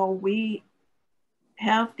even though we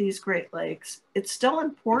have these Great Lakes, it's still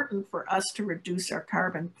important for us to reduce our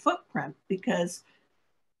carbon footprint, because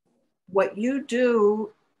what you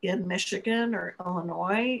do in Michigan or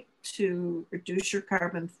Illinois to reduce your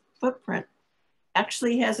carbon footprint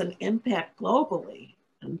actually has an impact globally.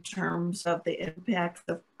 in terms of the impacts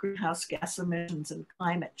of greenhouse gas emissions and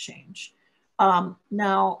climate change.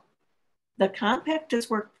 Now, the compact has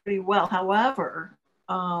worked pretty well. However,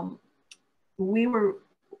 we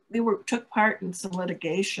took part in some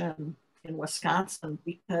litigation in Wisconsin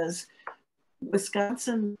because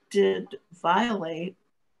Wisconsin did violate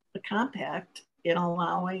the compact in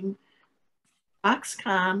allowing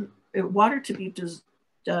Foxconn water to be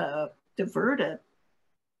diverted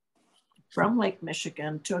from Lake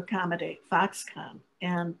Michigan to accommodate Foxconn.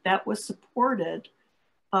 And that was supported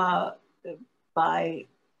by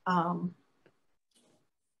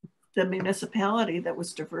the municipality that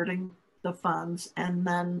was diverting the funds. And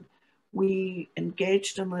then we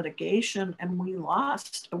engaged in litigation and we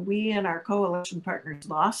lost. We and our coalition partners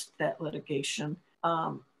lost that litigation.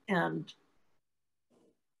 And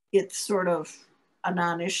it's sort of a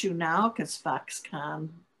non-issue now because Foxconn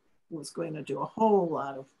was going to do a whole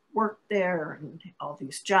lot of work there and all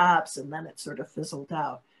these jobs, and then it sort of fizzled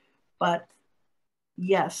out. But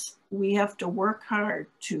yes, we have to work hard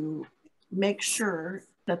to make sure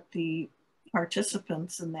that the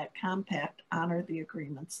participants in that compact honor the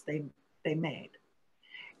agreements they made.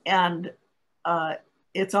 And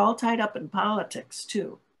it's all tied up in politics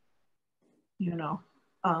too. You know,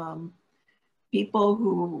 people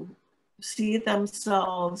who see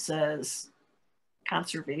themselves as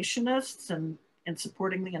conservationists and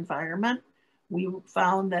supporting the environment, we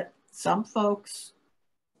found that some folks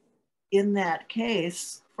in that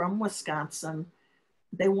case from Wisconsin,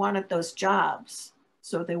 they wanted those jobs.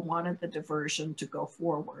 So they wanted the diversion to go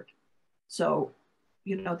forward. So,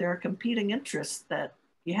 you know, there are competing interests that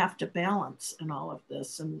you have to balance in all of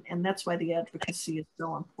this. And that's why the advocacy is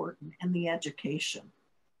so important, and the education.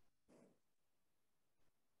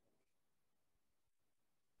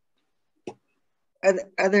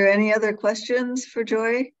 Are there any other questions for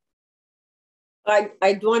Joy? I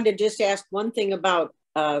wanted to just ask one thing about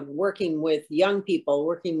working with young people,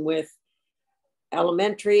 working with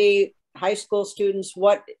elementary, high school students.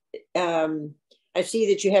 What I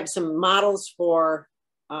see that you have some models for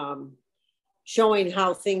showing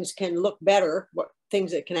how things can look better, what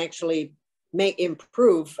things that can actually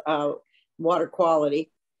improve water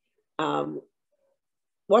quality.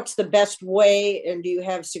 What's the best way, and do you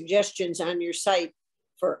have suggestions on your site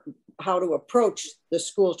for how to approach the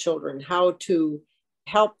school children, how to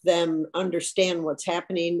help them understand what's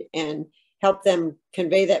happening and help them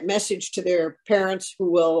convey that message to their parents, who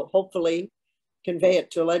will hopefully convey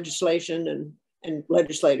it to legislation and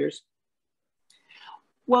legislators?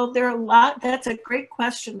 Well, that's a great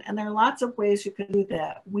question. And there are lots of ways you can do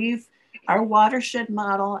that. Our watershed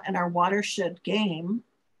model and our watershed game,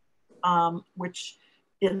 which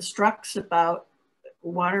instructs about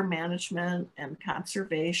water management and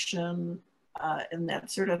conservation and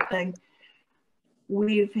that sort of thing.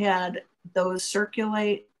 We've had those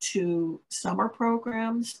circulate to summer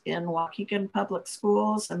programs in Waukegan Public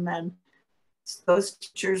Schools, and then those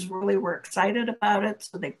teachers really were excited about it,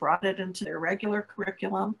 so they brought it into their regular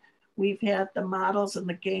curriculum. We've had the models and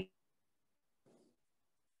the games.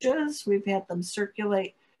 We've had them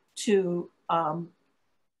circulate to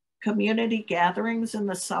community gatherings in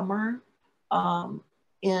the summer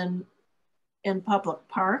in public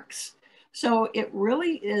parks. So it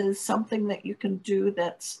really is something that you can do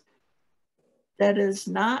that is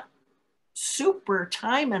not super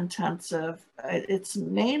time intensive. It's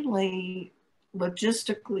mainly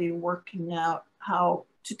logistically working out how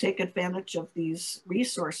to take advantage of these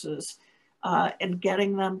resources and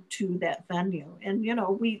getting them to that venue. And, you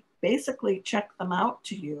know, we basically check them out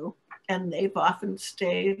to you, and they've often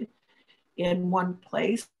stayed in one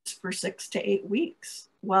place for 6 to 8 weeks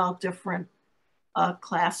while different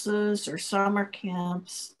classes or summer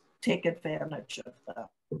camps take advantage of them.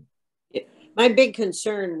 My big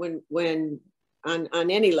concern when on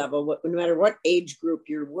any level, no matter what age group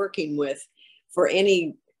you're working with, for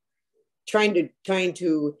any trying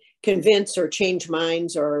to convince or change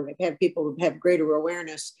minds or have people have greater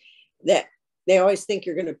awareness, that they always think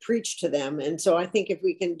you're going to preach to them. And so I think if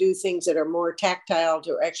we can do things that are more tactile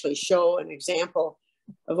to actually show an example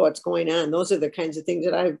of what's going on, those are the kinds of things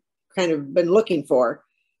that I've kind of been looking for,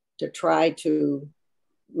 to try to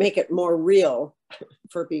make it more real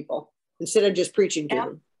for people instead of just preaching to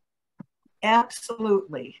them.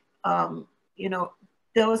 Absolutely. You know,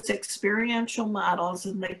 those experiential models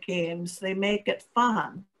in the games, they make it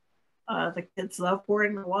fun. The kids love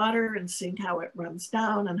pouring the water and seeing how it runs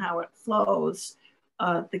down and how it flows.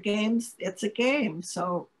 The games, it's a game,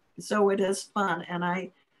 so it is fun, and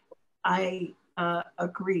I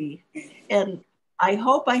agree. And I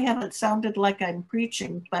hope I haven't sounded like I'm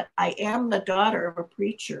preaching, but I am the daughter of a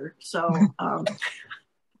preacher, so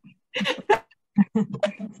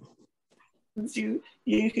You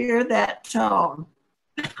hear that tone.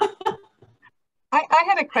 I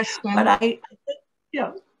had a question. But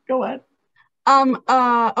yeah, go ahead.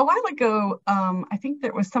 A while ago, I think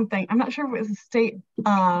there was something, I'm not sure if it was a state,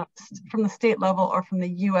 from the state level or from the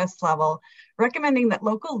US level, recommending that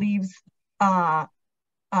local leagues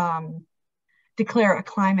declare a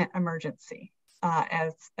climate emergency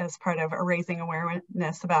as part of raising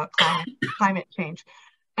awareness about climate change.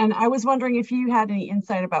 And I was wondering if you had any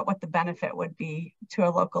insight about what the benefit would be to a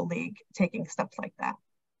local league taking steps like that.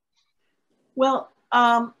 Well,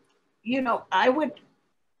 you know, I would,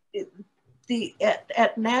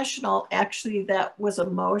 at national, actually, that was a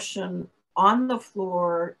motion on the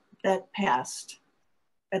floor that passed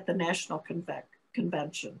at the national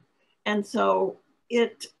convention. And so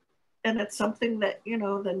it's something that, you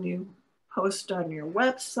know, then you post on your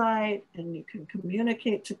website and you can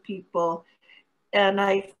communicate to people. And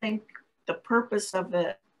I think the purpose of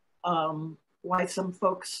it, why some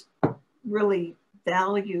folks really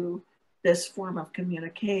value this form of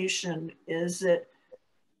communication, is that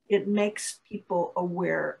it makes people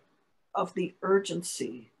aware of the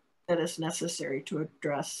urgency that is necessary to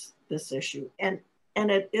address this issue. And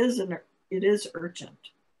it is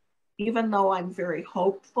urgent. Even though I'm very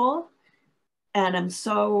hopeful and I'm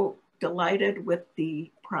so delighted with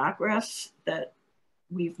the progress that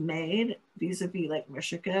we've made vis-a-vis Lake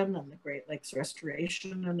Michigan and the Great Lakes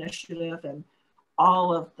Restoration Initiative and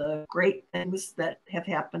all of the great things that have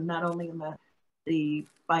happened, not only in the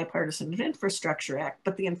Bipartisan Infrastructure Act,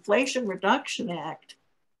 but the Inflation Reduction Act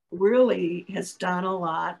really has done a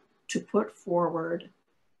lot to put forward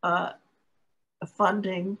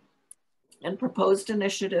funding and proposed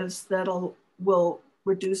initiatives that will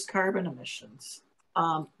reduce carbon emissions,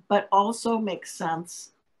 but also make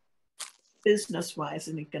sense business-wise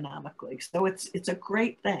and economically. So it's a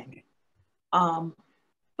great thing.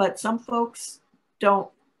 But some folks don't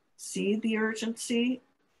see the urgency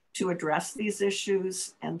to address these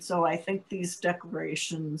issues. And so I think these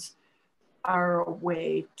declarations are a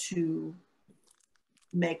way to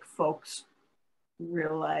make folks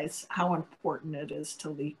realize how important it is to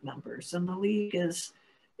league members. And the league is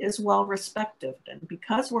well respected. And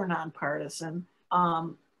because we're nonpartisan,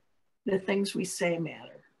 the things we say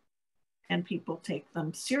matter and people take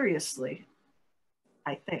them seriously,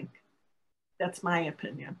 I think. That's my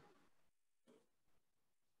opinion.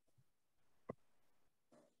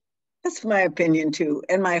 That's my opinion too,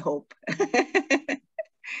 and my hope.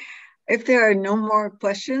 If there are no more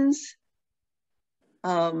questions,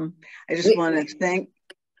 I just want to thank.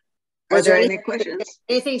 Are there any questions?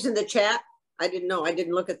 Anything's in the chat? I didn't know. I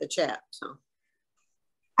didn't look at the chat. So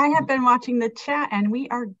I have been watching the chat, and we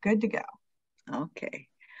are good to go. Okay.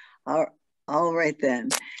 All right then.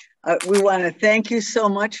 We want to thank you so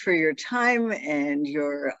much for your time and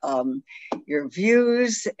your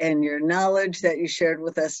views and your knowledge that you shared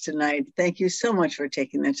with us tonight. Thank you so much for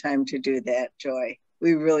taking the time to do that, Joy.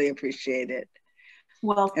 We really appreciate it.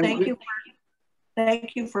 Well,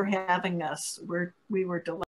 thank you for having us. We were delighted.